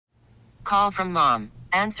Call from mom.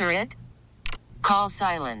 Answer it. Call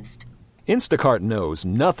silenced. Instacart knows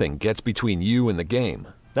nothing gets between you and the game.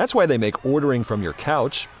 That's why they make ordering from your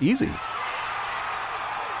couch easy.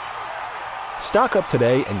 Stock up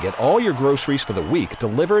today and get all your groceries for the week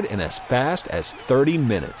delivered in as fast as 30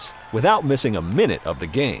 minutes without missing a minute of the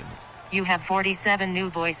game. You have 47 new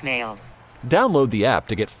voicemails. Download the app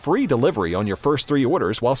to get free delivery on your first 3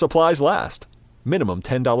 orders while supplies last. Minimum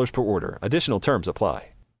 $10 per order. Additional terms apply.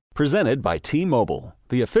 Presented by T-Mobile,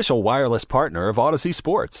 the official wireless partner of Odyssey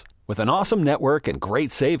Sports. With an awesome network and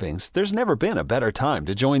great savings, there's never been a better time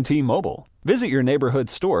to join T-Mobile. Visit your neighborhood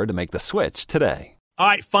store to make the switch today. All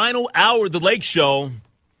right, final hour of the Lake Show.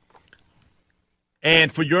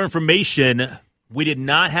 And for your information, we did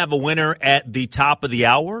not have a winner at the top of the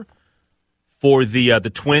hour for the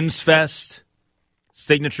Twins Fest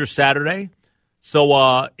Signature Saturday.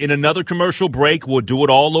 So in another commercial break, we'll do it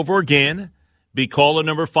all over again. Be caller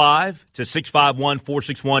number 5 to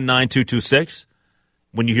 651-461-9226.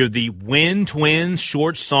 When you hear the Win Twins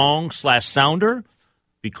short song /sounder,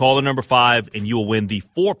 be caller number 5, and you will win the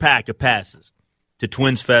 4-pack of passes to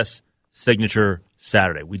Twins Fest Signature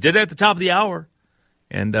Saturday. We did it at the top of the hour,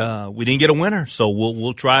 and we didn't get a winner, so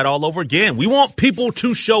we'll try it all over again. We want people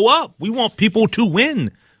to show up. We want people to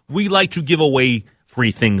win. We like to give away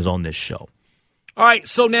free things on this show. All right,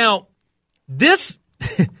 so now this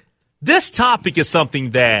this topic is something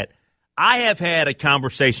that I have had a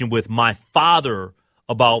conversation with my father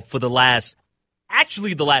about for the last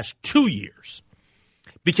 2 years,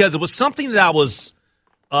 because it was something that I was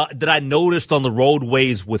that I noticed on the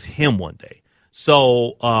roadways with him one day.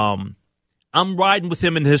 So I'm riding with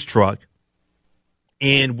him in his truck,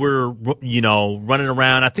 and we're running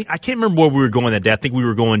around. I can't remember where we were going that day. I think we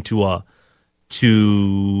were going to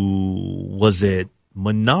was it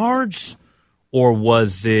Menards or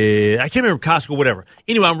was it, I can't remember, Costco, whatever.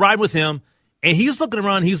 Anyway, I'm riding with him, and he's looking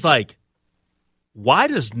around. He's like, why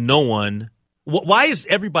is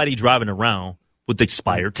everybody driving around with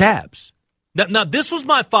expired tabs? Now, this was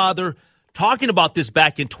my father talking about this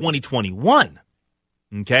back in 2021,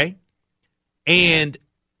 okay? And,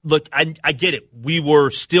 look, I get it. We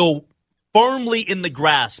were still firmly in the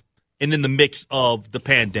grasp and in the mix of the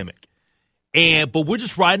pandemic. But we're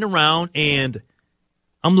just riding around, and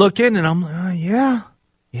I'm looking, and I'm like, yeah.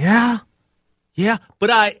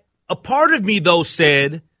 But a part of me, though,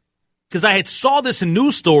 said, because I had saw this in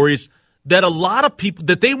news stories, that a lot of people,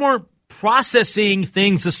 that they weren't processing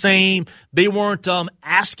things the same. They weren't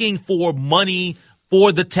asking for money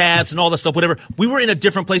for the tabs and all that stuff, whatever. We were in a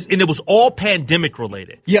different place, and it was all pandemic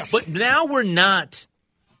related. Yes. But now we're not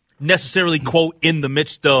necessarily, quote, in the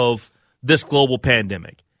midst of this global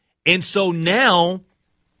pandemic. And so now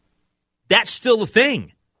that's still a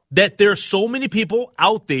thing, that there's so many people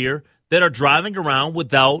out there that are driving around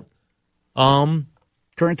without current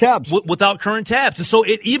tabs. Without current tabs. And so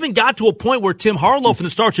it even got to a point where Tim Harlow from the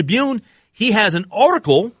Star Tribune, he has an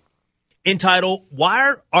article entitled,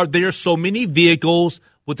 "Why are there so many vehicles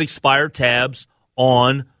with expired tabs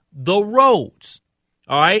on the roads?"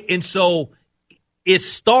 All right. And so it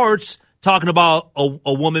starts talking about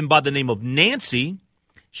a woman by the name of Nancy.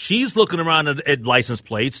 She's looking around at license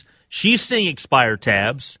plates. She's seeing expired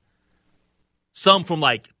tabs, some from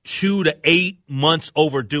like 2 to 8 months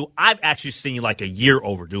overdue. I've actually seen like a year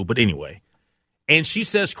overdue, but anyway. And she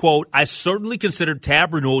says, quote, "I certainly consider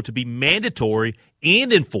tab renewal to be mandatory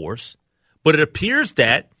and enforced, but it appears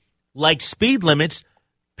that, like speed limits,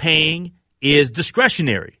 paying is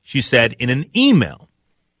discretionary," she said in an email.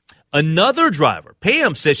 Another driver,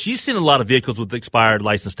 Pam, says she's seen a lot of vehicles with expired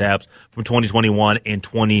license tabs from 2021 and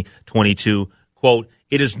 2022. Quote,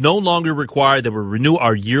 "It is no longer required that we renew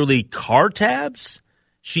our yearly car tabs?"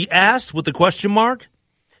 she asked with a question mark.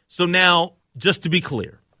 So now, just to be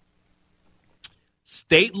clear,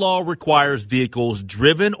 state law requires vehicles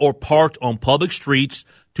driven or parked on public streets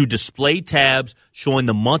to display tabs showing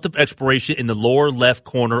the month of expiration in the lower left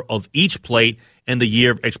corner of each plate and the year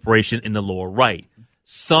of expiration in the lower right.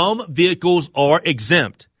 Some vehicles are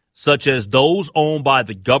exempt, such as those owned by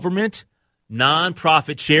the government,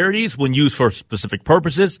 nonprofit charities when used for specific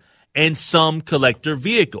purposes, and some collector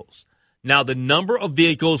vehicles. Now, the number of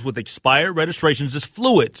vehicles with expired registrations is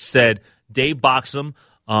fluid, said Dave Boxham,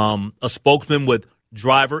 a spokesman with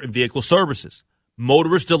Driver and Vehicle Services.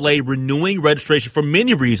 Motorists delay renewing registration for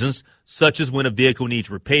many reasons, such as when a vehicle needs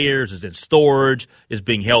repairs, is in storage, is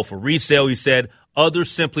being held for resale, he said.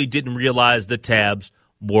 Others simply didn't realize the tabs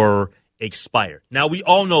were expired. Now, we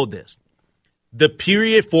all know this. The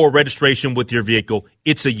period for registration with your vehicle,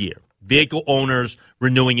 it's a year. Vehicle owners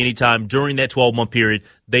renewing anytime during that 12-month period,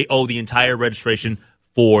 they owe the entire registration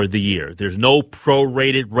for the year. There's no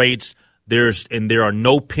prorated rates, there are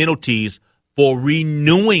no penalties for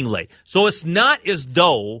renewing late. So it's not as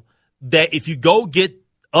though that if you go get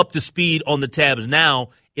up to speed on the tabs now,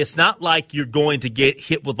 it's not like you're going to get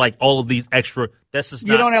hit with like all of these extra. That's just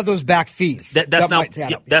you don't have those back fees. That's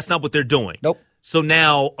not what they're doing. Nope. So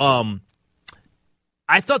now,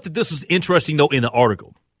 I thought that this was interesting though in the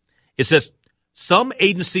article. It says some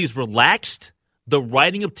agencies relaxed the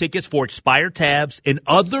writing of tickets for expired tabs and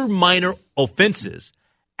other minor offenses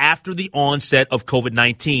after the onset of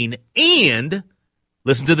COVID-19, and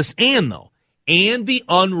listen to this and the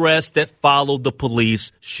unrest that followed the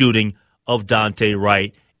police shooting of Daunte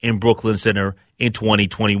Wright in Brooklyn Center in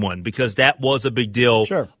 2021, because that was a big deal.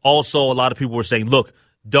 Sure. Also, a lot of people were saying, look,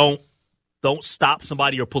 don't stop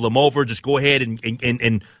somebody or pull them over. Just go ahead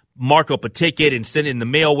and mark up a ticket and send it in the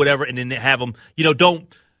mail, whatever, and then have them,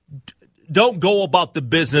 don't go about the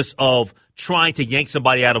business of trying to yank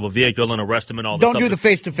somebody out of a vehicle and arrest them and all that stuff. Don't do the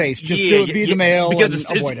face-to-face. Just do it via the mail because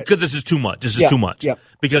and avoid it. Because this is too much. This is too much. Yep.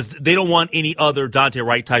 Because they don't want any other Daunte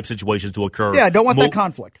Wright type situations to occur. Yeah, don't want that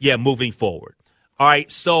conflict. Yeah, moving forward. All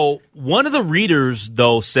right, so one of the readers,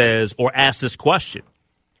 though, says or asks this question.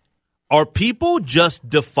 Are people just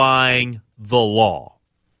defying the law?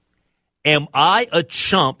 Am I a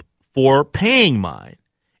chump for paying mine?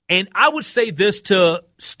 And I would say this to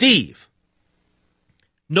Steve.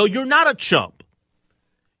 No, you're not a chump.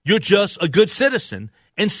 You're just a good citizen.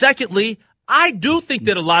 And secondly, I do think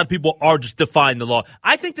that a lot of people are just defying the law.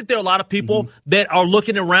 I think that there are a lot of people that are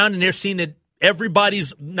looking around and they're seeing that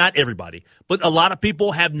not everybody, but a lot of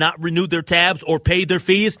people have not renewed their tabs or paid their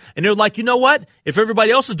fees. And they're like, you know what? If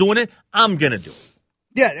everybody else is doing it, I'm going to do it.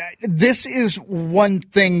 Yeah, this is one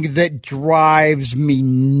thing that drives me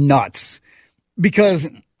nuts because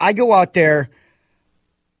I go out there,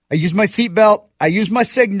 I use my seatbelt, I use my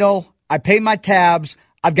signal, I pay my tabs,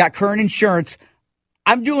 I've got current insurance.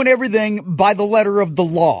 I'm doing everything by the letter of the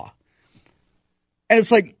law. And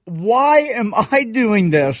it's like, why am I doing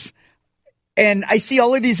this? And I see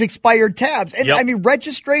all of these expired tabs. And I mean,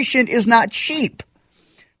 registration is not cheap.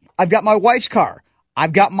 I've got my wife's car.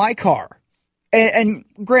 I've got my car. And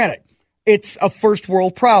granted, it's a first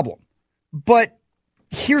world problem. But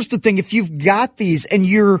here's the thing. If you've got these and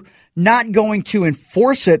you're not going to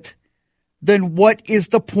enforce it, then what is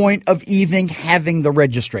the point of even having the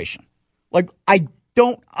registration? Like, I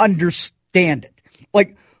don't understand it.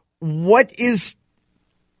 Like, what is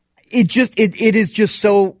it is just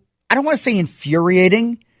so, I don't want to say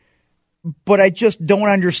infuriating, but I just don't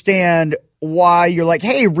understand why you're like,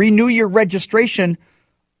 hey, renew your registration.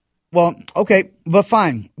 Well, okay, but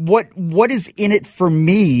fine. What is in it for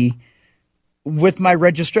me with my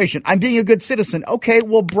registration? I'm being a good citizen. Okay,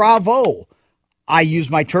 well, bravo. I use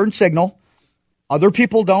my turn signal. Other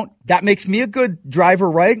people don't. That makes me a good driver,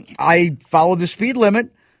 right? I follow the speed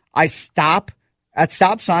limit. I stop at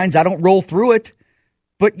stop signs. I don't roll through it.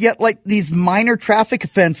 But yet, like, these minor traffic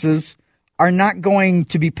offenses are not going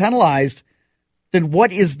to be penalized. Then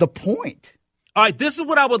what is the point? All right, this is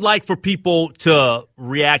what I would like for people to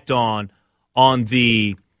react on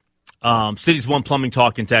the Cities One Plumbing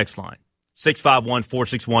Talk and text line,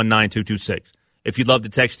 651-461-9226. If you'd love to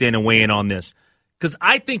text in and weigh in on this. Because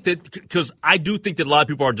I do think that a lot of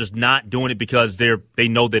people are just not doing it because they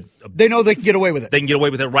know that they can get away with it. They can get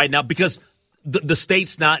away with it right now because the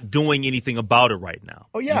state's not doing anything about it right now.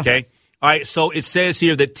 Oh, yeah. Okay? All right, so it says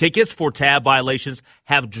here that tickets for tab violations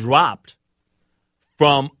have dropped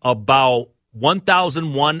from about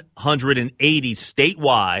 1,180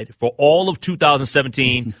 statewide for all of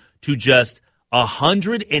 2017 to just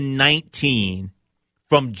 119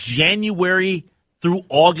 from January through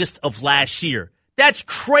August of last year. That's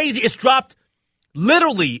crazy. It's dropped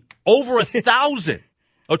literally over 1,000.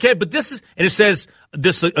 Okay, but this is, and it says,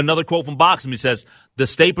 this another quote from Boxham. He says, the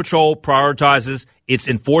State Patrol prioritizes its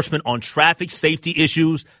enforcement on traffic safety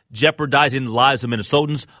issues jeopardizing the lives of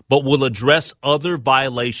Minnesotans, but will address other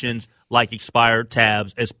violations like expired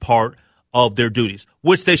tabs as part of their duties,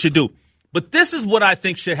 which they should do. But this is what I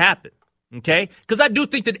think should happen, okay? Because I do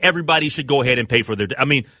think that everybody should go ahead and pay for their – I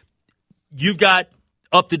mean, you've got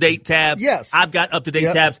up-to-date tabs. Yes. I've got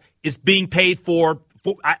up-to-date tabs. It's being paid for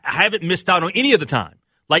I haven't missed out on any of the time.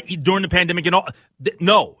 Like during the pandemic and all.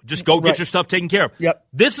 No, just go get your stuff taken care of. Yep.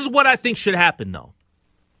 This is what I think should happen, though.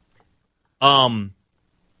 And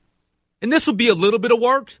this will be a little bit of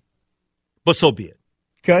work, but so be it.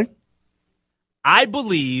 Okay. I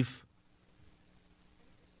believe.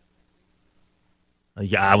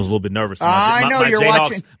 Yeah, I was a little bit nervous. I know you're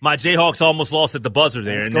watching. My Jayhawks almost lost at the buzzer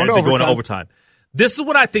there, and they're going to overtime. This is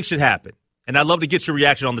what I think should happen, and I'd love to get your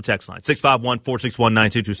reaction on the text line,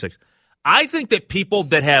 651-461-9226. I think that people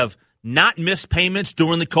that have not missed payments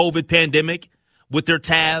during the COVID pandemic with their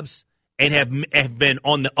tabs and have been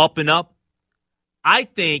on the up and up. I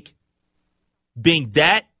think being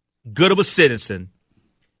that good of a citizen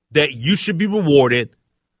that you should be rewarded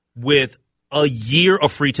with a year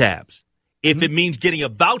of free tabs. If it means getting a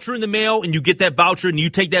voucher in the mail and you get that voucher and you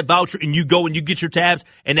take that voucher and you go and you get your tabs,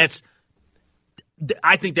 and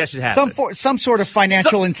I think that should happen. Some sort of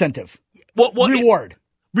financial incentive. Reward.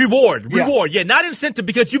 Reward. Yeah, not incentive,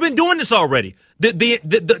 because you've been doing this already.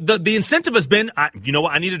 The incentive has been, I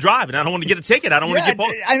need to drive and I don't want to get a ticket. I don't want to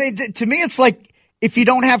get. I mean, to me, it's like if you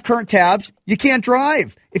don't have current tabs, you can't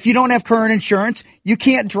drive. If you don't have current insurance, you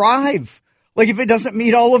can't drive. Like if it doesn't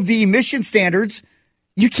meet all of the emission standards,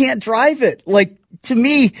 you can't drive it. Like to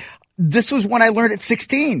me, this was when I learned at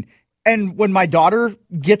 16. And when my daughter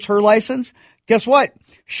gets her license, guess what?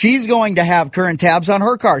 She's going to have current tabs on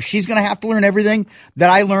her car. She's going to have to learn everything that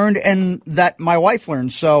I learned and that my wife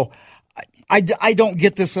learned. So I don't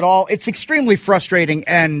get this at all. It's extremely frustrating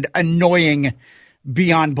and annoying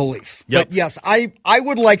beyond belief. Yep. But yes, I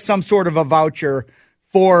would like some sort of a voucher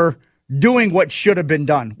for doing what should have been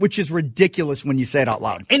done, which is ridiculous when you say it out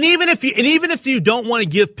loud. And even if you don't want to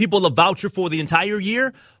give people a voucher for the entire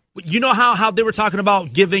year, you know how they were talking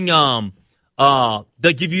about giving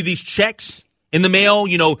they give you these checks in the mail,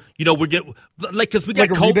 we get because we got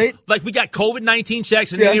we got COVID-19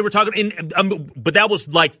 checks, and then they were talking, but that was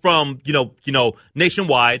like from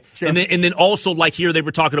nationwide, sure. and then also like here they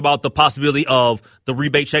were talking about the possibility of the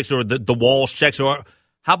rebate checks or the Walls checks, or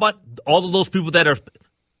how about all of those people that are,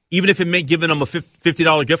 even if it meant giving them a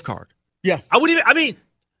 $50 gift card? Yeah,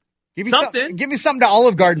 give me something. Give me something to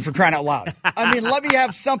Olive Garden, for crying out loud. I mean, let me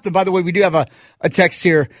have something. By the way, we do have a text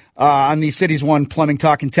here on the Cities One Plumbing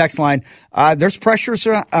Talk and text line. There's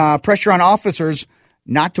pressure on officers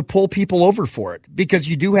not to pull people over for it, because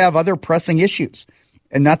you do have other pressing issues,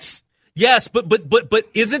 and that's. Yes, but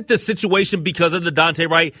isn't the situation because of the Dante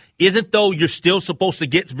right? Isn't though you're still supposed to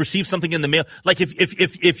receive something in the mail? Like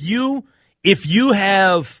if you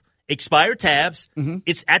have expired tabs, mm-hmm.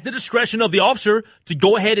 It's at the discretion of the officer to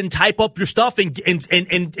go ahead and type up your stuff and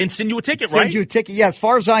send you a ticket, right? Send you a ticket. Yeah, as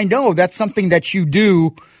far as I know, that's something that you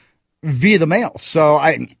do via the mail. So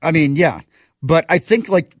I mean, yeah. But I think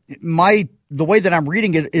like the way that I'm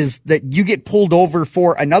reading it is that you get pulled over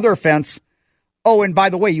for another offense. Oh, and by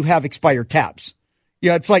the way, you have expired tabs.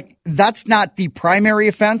 Yeah, it's like that's not the primary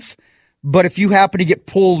offense, but if you happen to get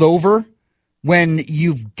pulled over when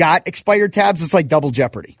you've got expired tabs, it's like double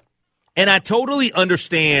jeopardy. And I totally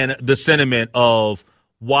understand the sentiment of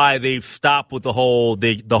why they've stopped with the whole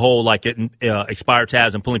expired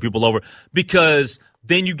tabs and pulling people over, because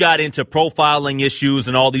then you got into profiling issues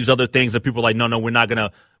and all these other things that people are like, no, we're not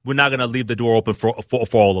gonna leave the door open for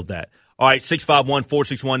all of that. All right,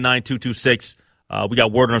 651-461-9226. We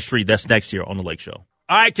got Word on the Street. That's next here on the Lake Show.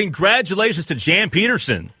 All right, congratulations to Jan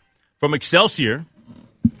Peterson from Excelsior.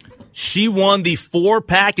 She won the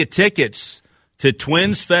 4-pack of tickets to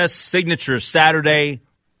Twins Fest Signature Saturday.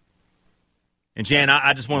 And Jan,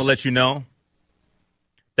 I just want to let you know,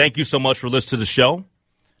 thank you so much for listening to the show.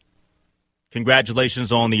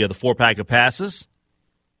 Congratulations on the 4-pack of passes.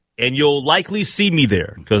 And you'll likely see me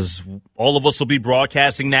there, because all of us will be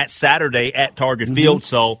broadcasting that Saturday at Target mm-hmm. Field.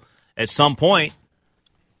 So at some point,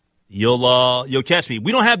 you'll catch me.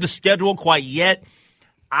 We don't have the schedule quite yet.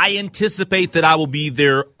 I anticipate that I will be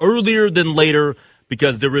there earlier than later,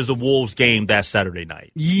 because there is a Wolves game that Saturday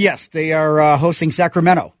night. Yes, they are hosting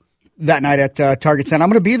Sacramento that night at Target Center. I'm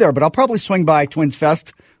going to be there, but I'll probably swing by Twins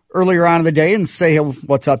Fest earlier on in the day and say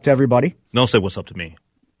what's up to everybody. Don't say what's up to me.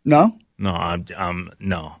 No? No,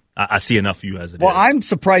 no. I see enough of you as it is. Well, I'm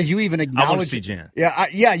surprised you even acknowledge. I want to see Jan.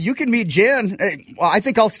 Yeah, you can meet Jan. Well, I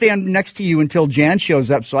think I'll stand next to you until Jan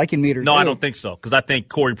shows up so I can meet her. No, too. I don't think so, because I think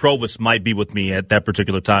Corey Provis might be with me at that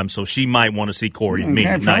particular time, so she might want to see Corey and me,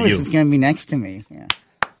 not Provis you. Is going to be next to me. Yeah.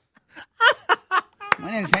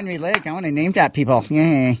 My name is Henry Lake. I want to name that people.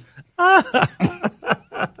 Yay.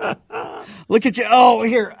 Look at you. Oh,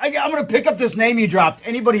 here. I'm going to pick up this name you dropped.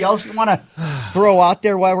 Anybody else you want to throw out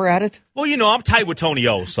there while we're at it? Well, I'm tight with Tony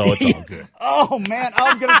O, so it's all good. Oh, man.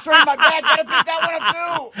 I'm going to turn my back. Got to pick that one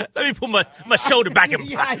up, too. Let me put my shoulder back in.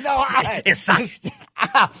 Yeah, I know.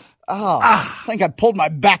 I think I pulled my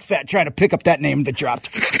back fat trying to pick up that name that dropped.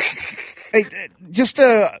 Hey,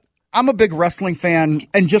 I'm a big wrestling fan,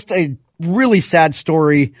 and just a really sad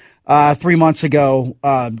story 3 months ago.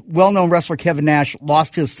 Well-known wrestler Kevin Nash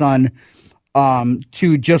lost his son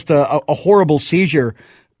to just a horrible seizure.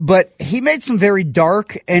 But he made some very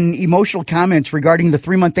dark and emotional comments regarding the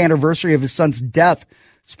 3-month anniversary of his son's death,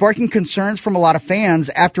 sparking concerns from a lot of fans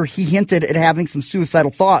after he hinted at having some suicidal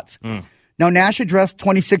thoughts. Now, Nash addressed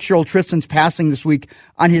 26-year-old Tristan's passing this week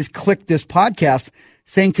on his Click This podcast,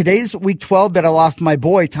 saying, today's week 12 that I lost my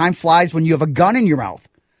boy. Time flies when you have a gun in your mouth.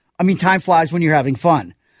 I mean, time flies when you're having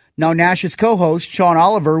fun. Now, Nash's co-host, Sean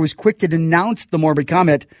Oliver, was quick to denounce the morbid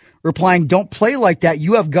comment, replying, don't play like that.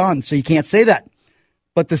 You have guns, so you can't say that.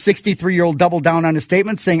 But the 63-year-old doubled down on his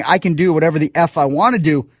statement, saying, I can do whatever the F I want to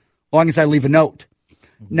do, as long as I leave a note.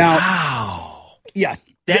 Now, wow. Yeah.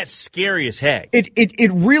 That's scary as heck.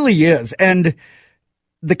 It really is. And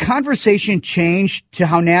the conversation changed to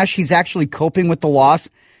how Nash, he's actually coping with the loss.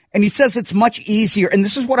 And he says it's much easier. And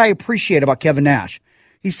this is what I appreciate about Kevin Nash.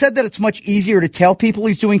 He said that it's much easier to tell people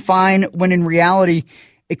he's doing fine when in reality,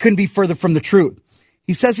 it couldn't be further from the truth.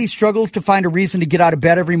 He says he struggles to find a reason to get out of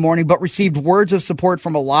bed every morning, but received words of support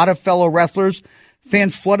from a lot of fellow wrestlers.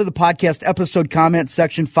 Fans flooded the podcast episode comment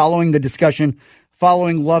section following the discussion,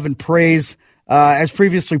 following love and praise. As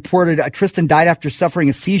previously reported, Tristan died after suffering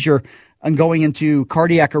a seizure and going into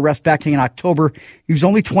cardiac arrest back in October. He was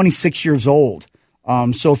only 26 years old.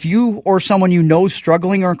 So if you or someone you know is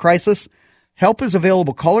struggling or in crisis, help is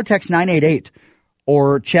available. Call or text 988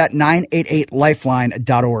 or chat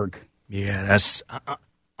 988lifeline.org. Yeah, that's.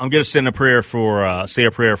 I'm going to say a prayer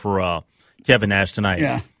for Kevin Nash tonight.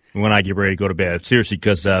 Yeah. When I get ready to go to bed, seriously,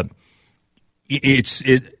 because it's.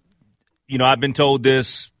 You know, I've been told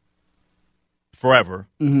this forever.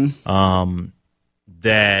 Mm-hmm.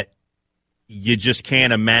 That you just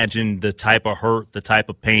can't imagine the type of hurt, the type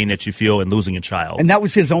of pain that you feel in losing a child. And that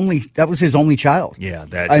was his only child. Yeah,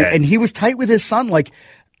 and he was tight with his son. Like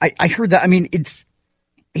I heard that. I mean,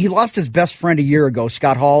 he lost his best friend a year ago,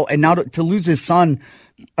 Scott Hall, and now to lose his son.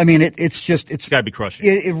 I mean, it's got to be crushing.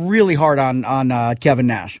 It really hard on Kevin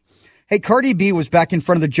Nash. Hey, Cardi B was back in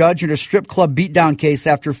front of the judge in her strip club beatdown case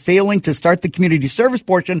after failing to start the community service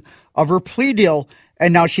portion of her plea deal,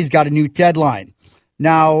 and now she's got a new deadline.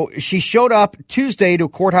 Now, she showed up Tuesday to a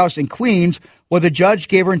courthouse in Queens where the judge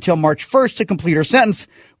gave her until March 1st to complete her sentence,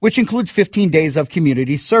 which includes 15 days of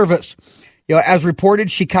community service. You know, as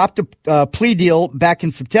reported, she copped a plea deal back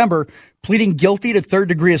in September, pleading guilty to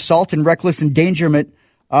third-degree assault and reckless endangerment,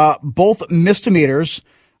 both misdemeanors.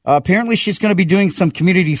 Apparently, she's going to be doing some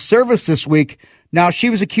community service this week. Now, she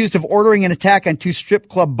was accused of ordering an attack on two strip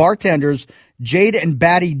club bartenders, Jade and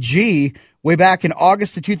Batty G. Way back in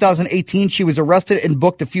August of 2018, she was arrested and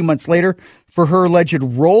booked a few months later for her alleged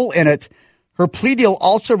role in it. Her plea deal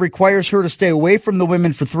also requires her to stay away from the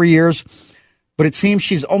women for 3 years, but it seems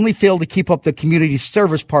she's only failed to keep up the community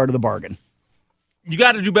service part of the bargain. You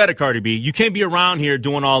got to do better, Cardi B. You can't be around here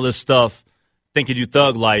doing all this stuff, thinking you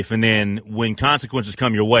thug life, and then when consequences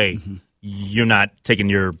come your way, you're not taking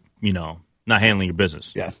not handling your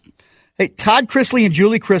business. Yeah. Hey, Todd Chrisley and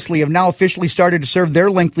Julie Chrisley have now officially started to serve their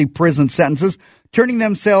lengthy prison sentences, turning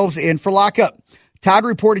themselves in for lockup. Todd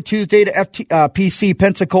reported Tuesday to PC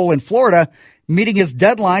Pensacola in Florida, meeting his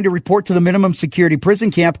deadline to report to the minimum security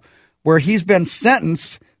prison camp where he's been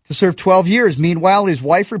sentenced to serve 12 years. Meanwhile, his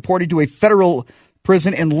wife reported to a federal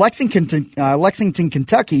prison in Lexington,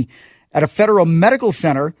 Kentucky, at a federal medical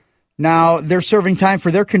center. Now they're serving time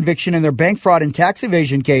for their conviction in their bank fraud and tax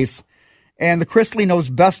evasion case. And the Chrisley Knows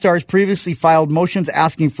Best stars previously filed motions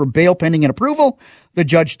asking for bail pending an approval. The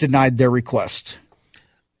judge denied their request.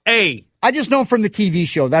 Hey, I just know from the TV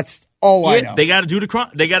show. That's all I know. They got to do the crime.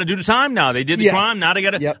 They got to do the time now. They did the crime. Now they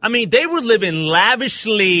got to. Yep. I mean, they were living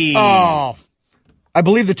lavishly. Oh, I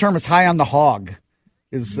believe the term is high on the hog.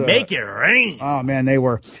 Make it rain. Oh man, they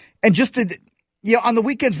were. And just to. Yeah, on the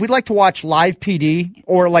weekends, we'd like to watch Live PD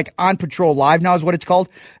or like On Patrol Live now is what it's called.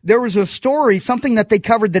 There was a story, something that they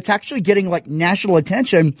covered that's actually getting like national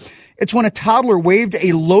attention. It's when a toddler waved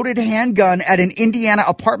a loaded handgun at an Indiana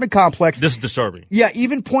apartment complex. This is disturbing. Yeah,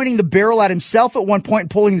 even pointing the barrel at himself at one point and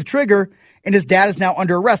pulling the trigger. And his dad is now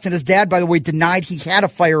under arrest. And his dad, by the way, denied he had a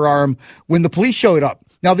firearm when the police showed up.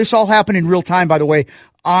 Now, this all happened in real time, by the way,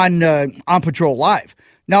 on Patrol Live.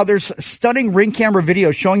 Now, there's stunning ring camera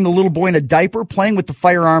video showing the little boy in a diaper playing with the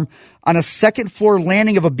firearm on a second-floor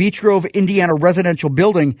landing of a Beech Grove, Indiana residential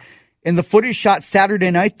building. In the footage shot Saturday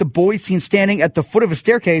night, the boy is seen standing at the foot of a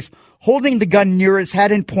staircase, holding the gun near his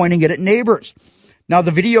head and pointing it at neighbors. Now,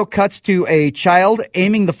 the video cuts to a child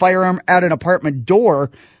aiming the firearm at an apartment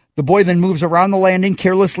door. The boy then moves around the landing,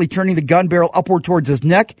 carelessly turning the gun barrel upward towards his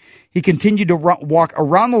neck. He continued to walk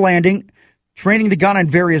around the landing, training the gun on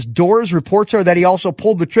various doors. Reports are that he also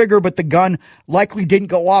pulled the trigger, but the gun likely didn't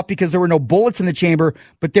go off because there were no bullets in the chamber,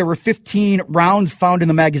 but there were 15 rounds found in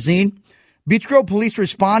the magazine. Beech Grove police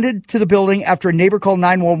responded to the building after a neighbor called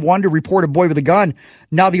 911 to report a boy with a gun.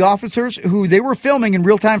 Now, the officers who they were filming in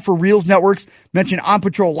real time for Reels Networks mentioned On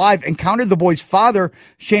Patrol Live encountered the boy's father,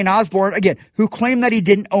 Shane Osborne, again, who claimed that he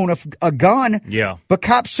didn't own a gun. Yeah. But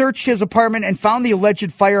cops searched his apartment and found the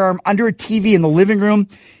alleged firearm under a TV in the living room.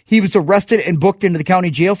 He was arrested and booked into the county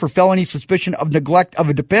jail for felony suspicion of neglect of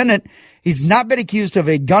a dependent. He's not been accused of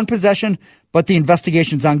a gun possession, but the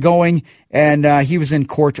investigation's ongoing, and he was in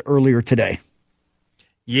court earlier today.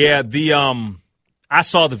 Yeah, I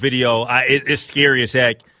saw the video. It's scary as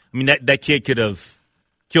heck. I mean, that kid could have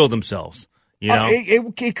killed themselves. You know,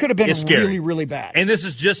 it could have been really, really bad. And this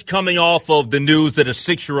is just coming off of the news that a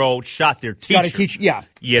 6-year-old shot their teacher. Yeah.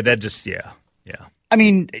 Yeah, that just, yeah. I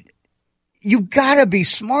mean, you got to be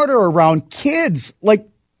smarter around kids. Like,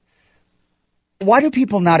 why do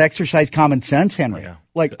people not exercise common sense, Henry? Yeah.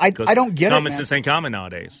 Like, I don't get it, Common sense ain't common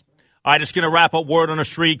nowadays. All right, just going to wrap up Word on the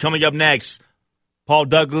Street. Coming up next, Paul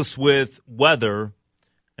Douglas with weather.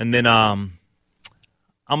 And then I'm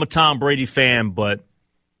a Tom Brady fan, but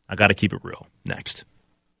I got to keep it real. Next.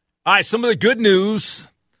 All right, some of the good news.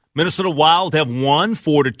 Minnesota Wild have won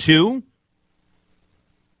 4-2.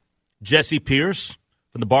 Jesse Pierce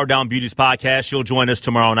from the Bar Down Beauties podcast. She'll join us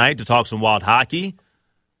tomorrow night to talk some Wild hockey.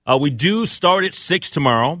 We do start at 6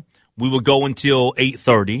 tomorrow. We will go until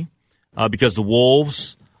 8:30 because the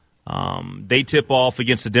Wolves, they tip off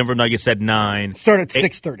against the Denver Nuggets at 9. Start at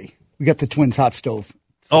 6:30. We got the Twins hot stove.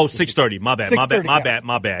 6:30. My bad. 6:30,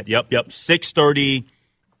 My bad. Yep. 6:30.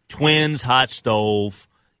 Twins hot stove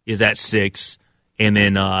is at 6. And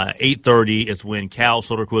then 8:30 is when Cal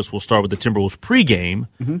Soderquist will start with the Timberwolves pregame.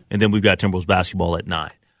 Mm-hmm. And then we've got Timberwolves basketball at 9.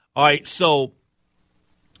 All right, so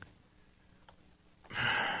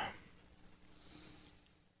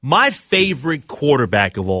my favorite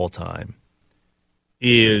quarterback of all time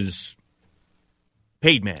is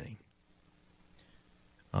Peyton Manning.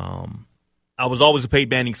 I was always a Peyton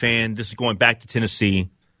Manning fan. This is going back to Tennessee.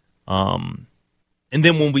 And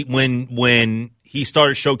then when he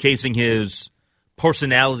started showcasing his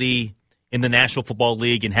personality in the National Football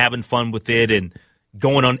League and having fun with it and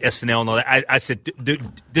going on SNL and all that, I said, dude,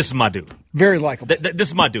 this is my dude. Very likable. This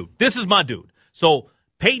is my dude. This is my dude. So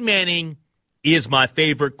Peyton Manning is my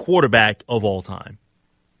favorite quarterback of all time.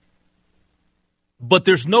 But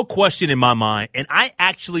there's no question in my mind, and I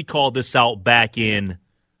actually called this out back in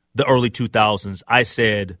the early 2000s. I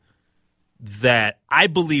said that I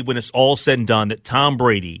believe when it's all said and done that Tom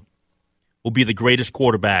Brady will be the greatest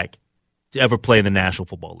quarterback to ever play in the National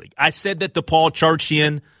Football League. I said that to Paul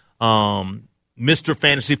Charchian, Mr.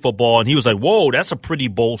 Fantasy Football, and he was like, whoa, that's a pretty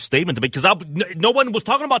bold statement to make, because no one was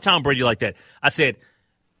talking about Tom Brady like that. I said,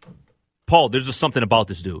 Paul, there's just something about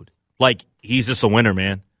this dude. Like, he's just a winner,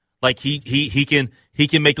 man. Like, he can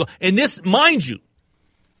make – and this, mind you,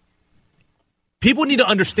 people need to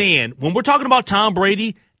understand, when we're talking about Tom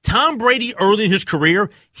Brady early in his career,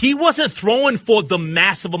 he wasn't throwing for the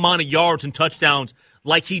massive amount of yards and touchdowns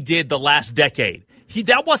like he did the last decade.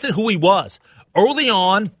 That wasn't who he was. Early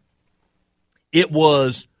on, it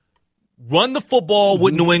was run the football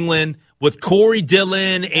with New England, with Corey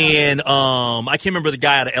Dillon and I can't remember the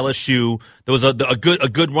guy out of LSU. There was a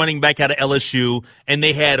good running back out of LSU, and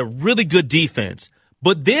they had a really good defense.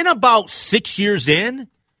 But then about 6 years in,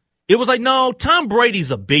 it was like, no, Tom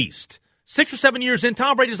Brady's a beast. 6 or 7 years in,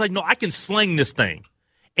 Tom Brady's like, no, I can sling this thing.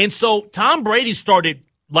 And so Tom Brady started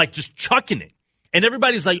like just chucking it. And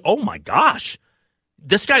everybody's like, oh my gosh,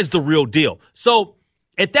 this guy's the real deal. So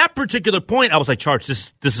at that particular point, I was like, Charge,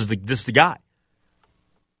 this is the guy.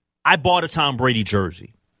 I bought a Tom Brady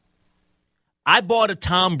jersey. I bought a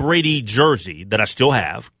Tom Brady jersey that I still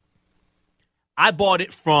have. I bought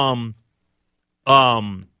it from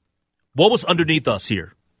what was underneath us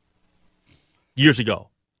here years ago?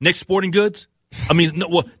 Nick's Sporting Goods? I mean,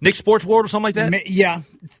 Nick's Sports World or something like that? Yeah,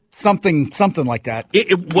 something like that.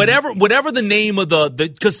 Whatever the name of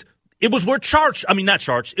because it was where not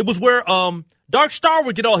Charch. It was where Dark Star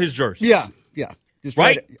would get all his jerseys. Yeah. Just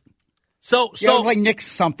right? So it was like Nick's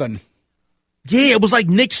something. Yeah, it was like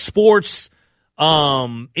Nick's Sports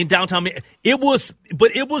in downtown. It was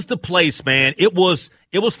the place, man. It was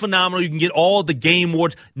phenomenal. You can get all the game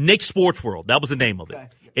awards. Nick's Sports World, that was the name of it. Okay.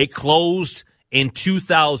 It closed in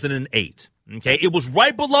 2008. Okay, it was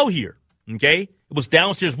right below here. Okay, it was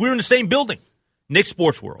downstairs. We were in the same building, Nick's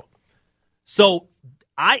Sports World. So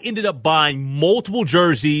I ended up buying multiple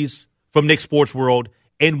jerseys from Nick's Sports World,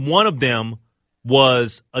 and one of them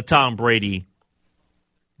was a Tom Brady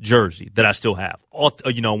jersey that I still have.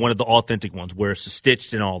 One of the authentic ones where it's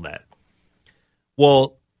stitched and all that.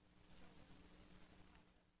 Well,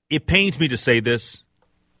 it pains me to say this,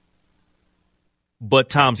 but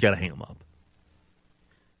Tom's got to hang him up.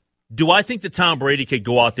 Do I think that Tom Brady could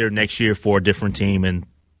go out there next year for a different team and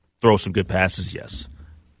throw some good passes? Yes.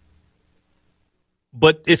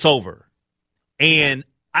 But it's over. And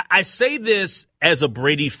I say this as a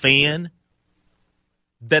Brady fan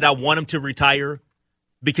that I want him to retire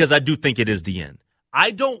because I do think it is the end.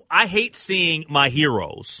 I hate seeing my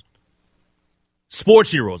heroes,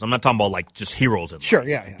 sports heroes. I'm not talking about like just heroes. Sure,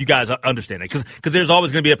 yeah. You guys understand that because there's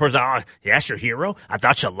always going to be a person. Oh, yeah, that's your hero. I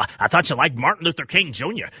thought you liked Martin Luther King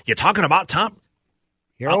Jr. You're talking about Tom.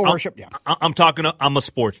 Hero worship. Yeah, I'm a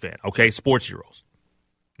sports fan. Okay, sports heroes.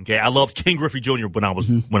 Okay, I loved King Griffey Jr. when I was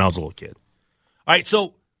a little kid. All right,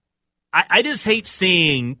 so I just hate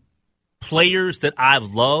seeing players that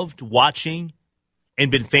I've loved watching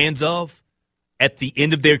and been fans of at the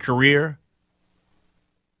end of their career.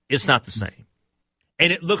 It's not the same.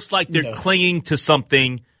 And it looks like they're clinging to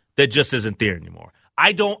something that just isn't there anymore.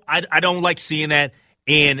 I don't like seeing that.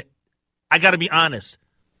 And I got to be honest.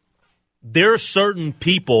 There are certain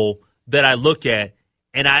people that I look at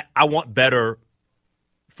and I want better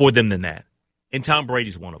for them than that. And Tom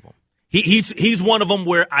Brady's one of them. He's one of them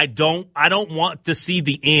where I don't want to see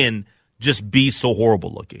the end just be so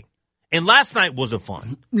horrible looking. And last night wasn't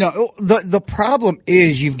fun. No, the problem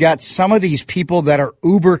is you've got some of these people that are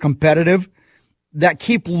uber competitive that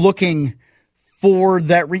keep looking for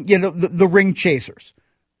that ring, the ring chasers.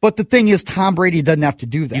 But the thing is, Tom Brady doesn't have to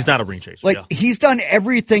do that. He's not a ring chaser. He's done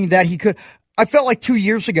everything that he could. I felt like 2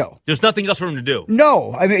 years ago. There's nothing else for him to do.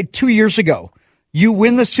 No, I mean 2 years ago, you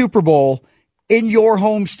win the Super Bowl in your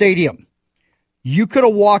home stadium. You could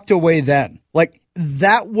have walked away then. Like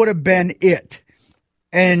that would have been it.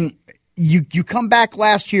 And you come back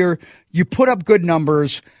last year, you put up good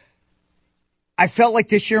numbers. I felt like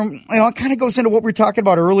this year, it kind of goes into what we were talking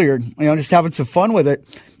about earlier, just having some fun with it.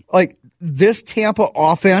 Like this Tampa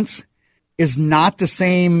offense is not the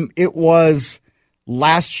same it was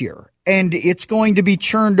last year. And it's going to be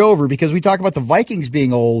churned over because we talk about the Vikings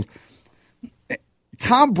being old.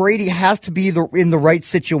 Tom Brady has to be in the right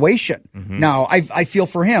situation. Mm-hmm. Now, I feel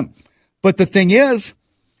for him. But the thing is,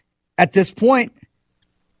 at this point,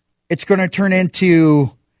 it's going to turn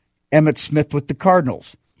into Emmitt Smith with the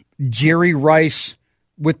Cardinals, Jerry Rice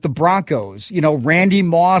with the Broncos, Randy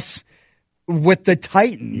Moss with the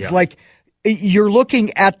Titans. Yeah. Like, you're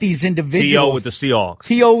looking at these individuals. T.O. with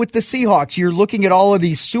the Seahawks. You're looking at all of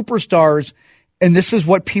these superstars, and this is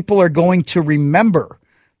what people are going to remember.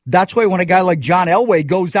 That's why when a guy like John Elway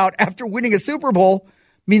goes out after winning a Super Bowl,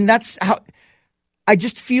 that's how I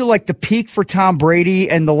just feel like the peak for Tom Brady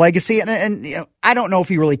and the legacy. And I don't know if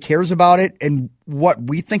he really cares about it and what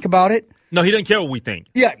we think about it. No, he doesn't care what we think.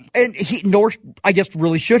 Yeah, and nor I guess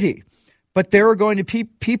really should he. But there are going to be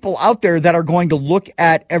people out there that are going to look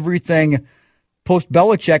at everything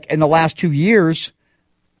post-Belichick in the last 2 years,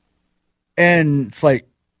 and it's like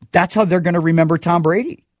that's how they're going to remember Tom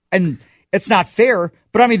Brady. And it's not fair,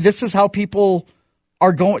 but this is how people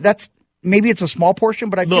are going. Maybe it's a small portion,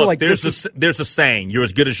 but I feel like there's a saying: "You're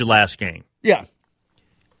as good as your last game." Yeah,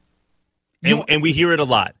 and we hear it a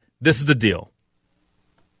lot. This is the deal.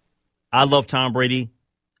 I love Tom Brady.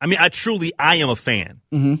 I am a fan.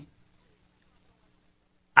 Mm-hmm.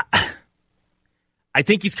 I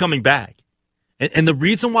think he's coming back, and the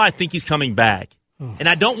reason why I think he's coming back, and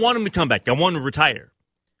I don't want him to come back. I want him to retire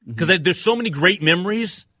because there's so many great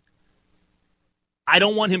memories. I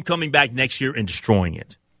don't want him coming back next year and destroying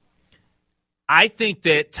it. I think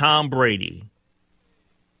that Tom Brady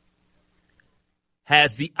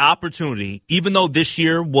has the opportunity, even though this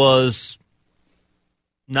year was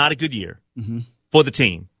not a good year for the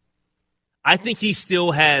team, I think he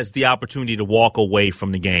still has the opportunity to walk away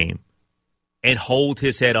from the game and hold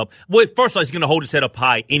his head up. Well, first of all, he's going to hold his head up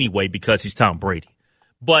high anyway because he's Tom Brady.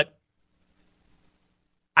 But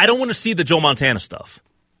I don't want to see the Joe Montana stuff.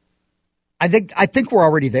 I think we're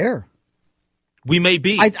already there. We may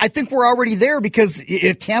be. I think we're already there because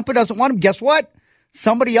if Tampa doesn't want him, guess what?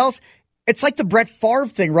 Somebody else. It's like the Brett Favre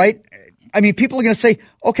thing, right? People are going to say,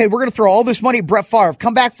 okay, we're going to throw all this money at Brett Favre.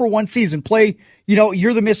 Come back for one season. Play,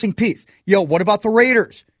 you're the missing piece. What about the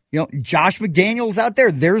Raiders? Josh McDaniels out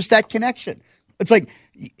there. There's that connection. It's like,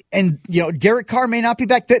 and, Derek Carr may not be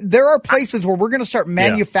back. There are places where we're going to start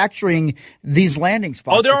manufacturing these landing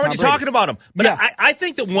spots. Oh, they're already talking about him. But yeah. I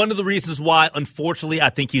think that one of the reasons why, unfortunately, I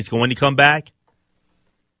think he's going to come back,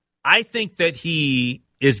 I think that he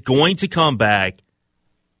is going to come back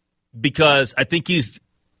because I think he's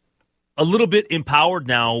a little bit empowered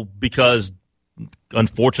now because,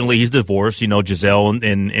 unfortunately, he's divorced. Giselle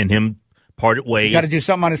and him parted ways. Got to do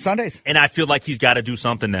something on his Sundays. And I feel like he's got to do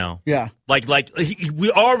something now. Yeah.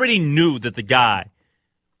 We already knew that the guy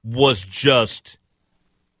was just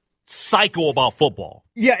psycho about football.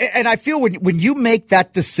 Yeah, and I feel when you make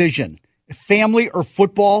that decision, family or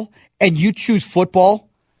football, and you choose football,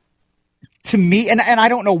 to me, and I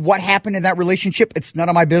don't know what happened in that relationship. It's none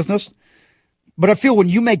of my business. But I feel when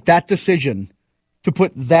you make that decision to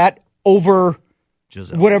put that over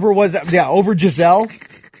Giselle. whatever it was, over Giselle,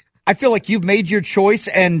 I feel like you've made your choice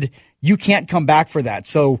and you can't come back for that.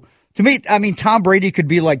 So to me, I mean, Tom Brady could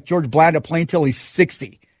be like George Blanda playing till he's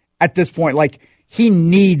 60 at this point. Like, he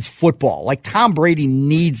needs football. Like, Tom Brady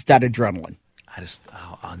needs that adrenaline.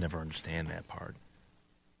 I'll never understand that part.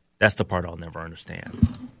 That's the part I'll never understand.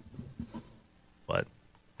 But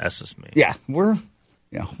that's just me. Yeah, we're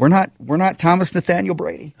not Thomas Nathaniel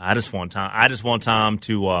Brady. I just want Tom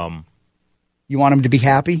to. You want him to be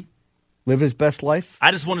happy, live his best life.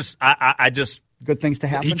 I just want to. I just good things to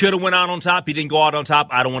happen. He could have went out on top. He didn't go out on top.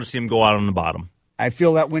 I don't want to see him go out on the bottom. I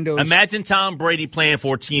feel that window. Imagine Tom Brady playing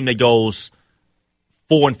for a team that goes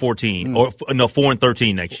 4-14 or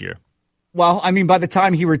 4-13 next year. Well, I mean, by the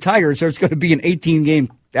time he retires, there's going to be an 18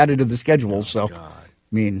 game added to the schedule. So, God. I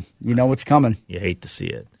mean, you know what's coming. You hate to see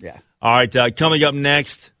it. Yeah. All right, coming up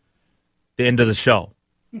next, the end of the show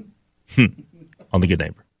on The Good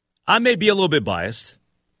Neighbor. I may be a little bit biased,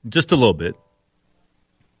 just a little bit,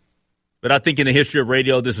 but I think in the history of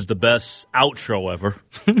radio, this is the best outro ever.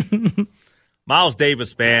 Miles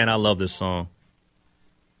Davis, man, I love this song.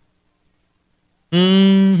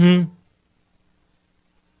 Mm-hmm.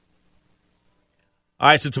 All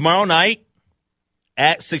right, so tomorrow night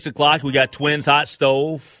at 6 o'clock, we got Twins Hot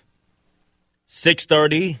Stove.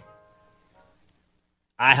 6:30,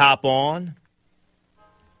 I hop on.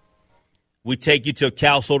 We take you to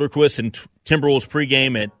Cal Soderquist and Timberwolves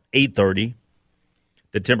pregame at 8:30.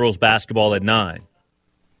 The Timberwolves basketball at 9.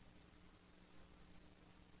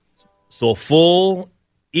 So a full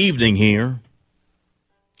evening here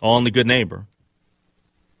on The Good Neighbor.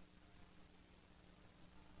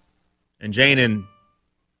 And Jane in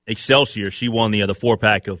Excelsior, she won the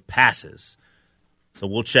 4-pack of passes. So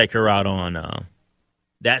we'll check her out on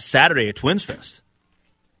that Saturday at Twins Fest.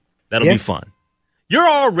 That'll be fun.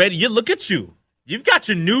 Look at you. You've got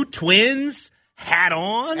your new Twins hat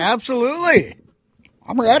on. Absolutely.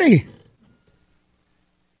 I'm ready.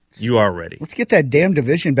 You are ready. Let's get that damn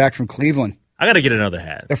division back from Cleveland. I got to get another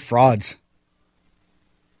hat. They're frauds.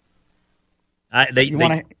 You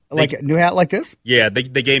want a new hat like this? Yeah, they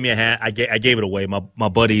gave me a hat. I gave it away. My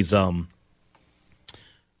buddy's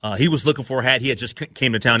he was looking for a hat. He had just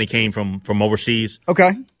came to town. He came from overseas.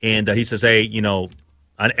 Okay. And he says, hey,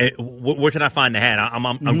 where can I find the hat? I'm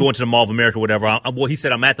going to the Mall of America or whatever. He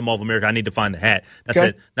said, I'm at the Mall of America. I need to find the hat. I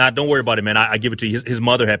said, nah, don't worry about it, man. I give it to you. His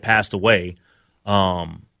mother had passed away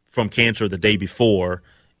from cancer the day before,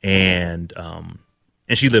 and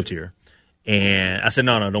she lived here. And I said,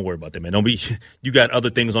 no, don't worry about that, man. You got other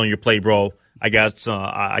things on your plate, bro. I got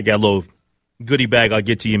a little goodie bag I'll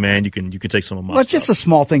get to you, man. You can take some of my stuff. It's just the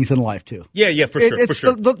small things in life, too. Yeah, for sure. It's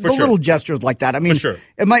the little gestures like that. I mean,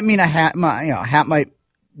 it might mean a hat. A hat might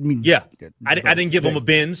mean. Yeah. I didn't give him a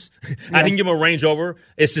Benz. I didn't give him a Range Rover.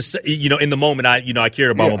 It's just, in the moment, I cared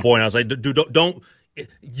about my boy. And I was like, dude, don't.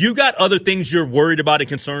 You got other things you're worried about and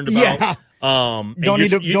concerned about. Yeah. Don't be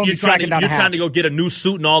tracking down a hat. You're trying to go get a new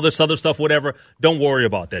suit and all this other stuff, whatever. Don't worry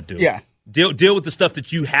about that, dude. Yeah. Deal with the stuff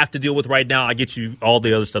that you have to deal with right now. I get you all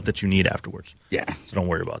the other stuff that you need afterwards. Yeah. So don't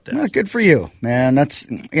worry about that. Well, good for you, man. That's,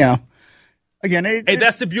 again.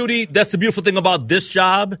 That's the beauty. That's the beautiful thing about this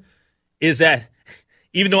job is that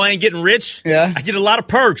even though I ain't getting rich, I get a lot of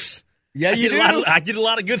perks. Yeah, you do. I get a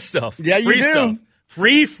lot of good stuff. Yeah, you do. Stuff.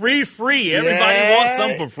 Free. Everybody wants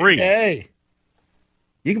something for free. Hey.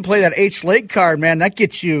 You can play that H Lake card, man. That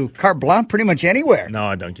gets you carte blanche pretty much anywhere. No,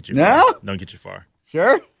 I don't get you far. No? Don't get you far.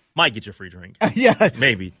 Sure? Might get you a free drink. Yeah.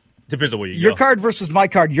 Maybe. Depends on where you go. Your card versus my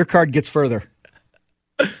card. Your card gets further.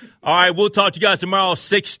 All right, we'll talk to you guys tomorrow,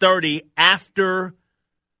 6:30, after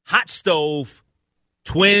Hot Stove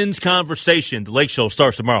Twins Conversation. The Lake Show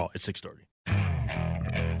starts tomorrow at 6:30.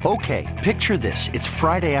 Okay, picture this. It's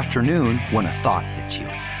Friday afternoon when a thought hits you.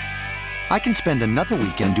 I can spend another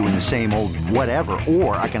weekend doing the same old whatever,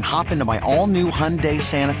 or I can hop into my all-new Hyundai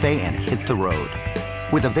Santa Fe and hit the road.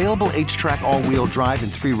 With available H-Track all-wheel drive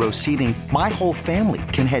and 3-row seating, my whole family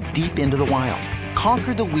can head deep into the wild.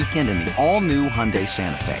 Conquer the weekend in the all-new Hyundai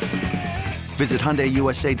Santa Fe. Visit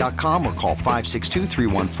HyundaiUSA.com or call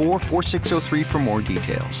 562-314-4603 for more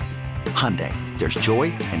details. Hyundai, there's joy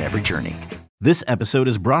in every journey. This episode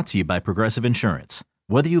is brought to you by Progressive Insurance.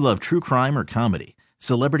 Whether you love true crime or comedy,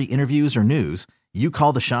 celebrity interviews or news, you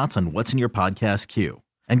call the shots on what's in your podcast queue.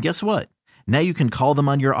 And guess what? Now you can call them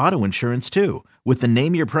on your auto insurance too with the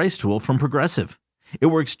Name Your Price tool from Progressive. It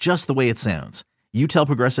works just the way it sounds. You tell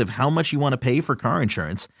Progressive how much you want to pay for car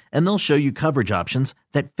insurance, and they'll show you coverage options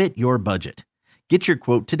that fit your budget. Get your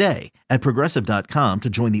quote today at Progressive.com to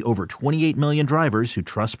join the over 28 million drivers who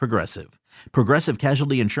trust Progressive. Progressive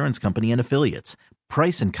Casualty Insurance Company and Affiliates.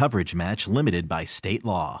 Price and coverage match limited by state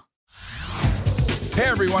law. Hey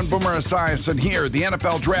everyone, Boomer Esiason here. The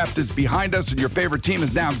NFL Draft is behind us and your favorite team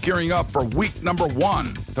is now gearing up for week number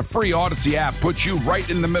 1. The free Odyssey app puts you right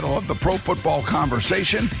in the middle of the pro football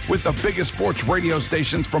conversation with the biggest sports radio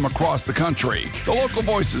stations from across the country. The local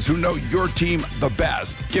voices who know your team the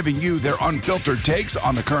best, giving you their unfiltered takes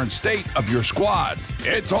on the current state of your squad.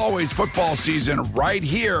 It's always football season right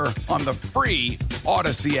here on the free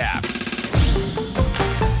Odyssey app.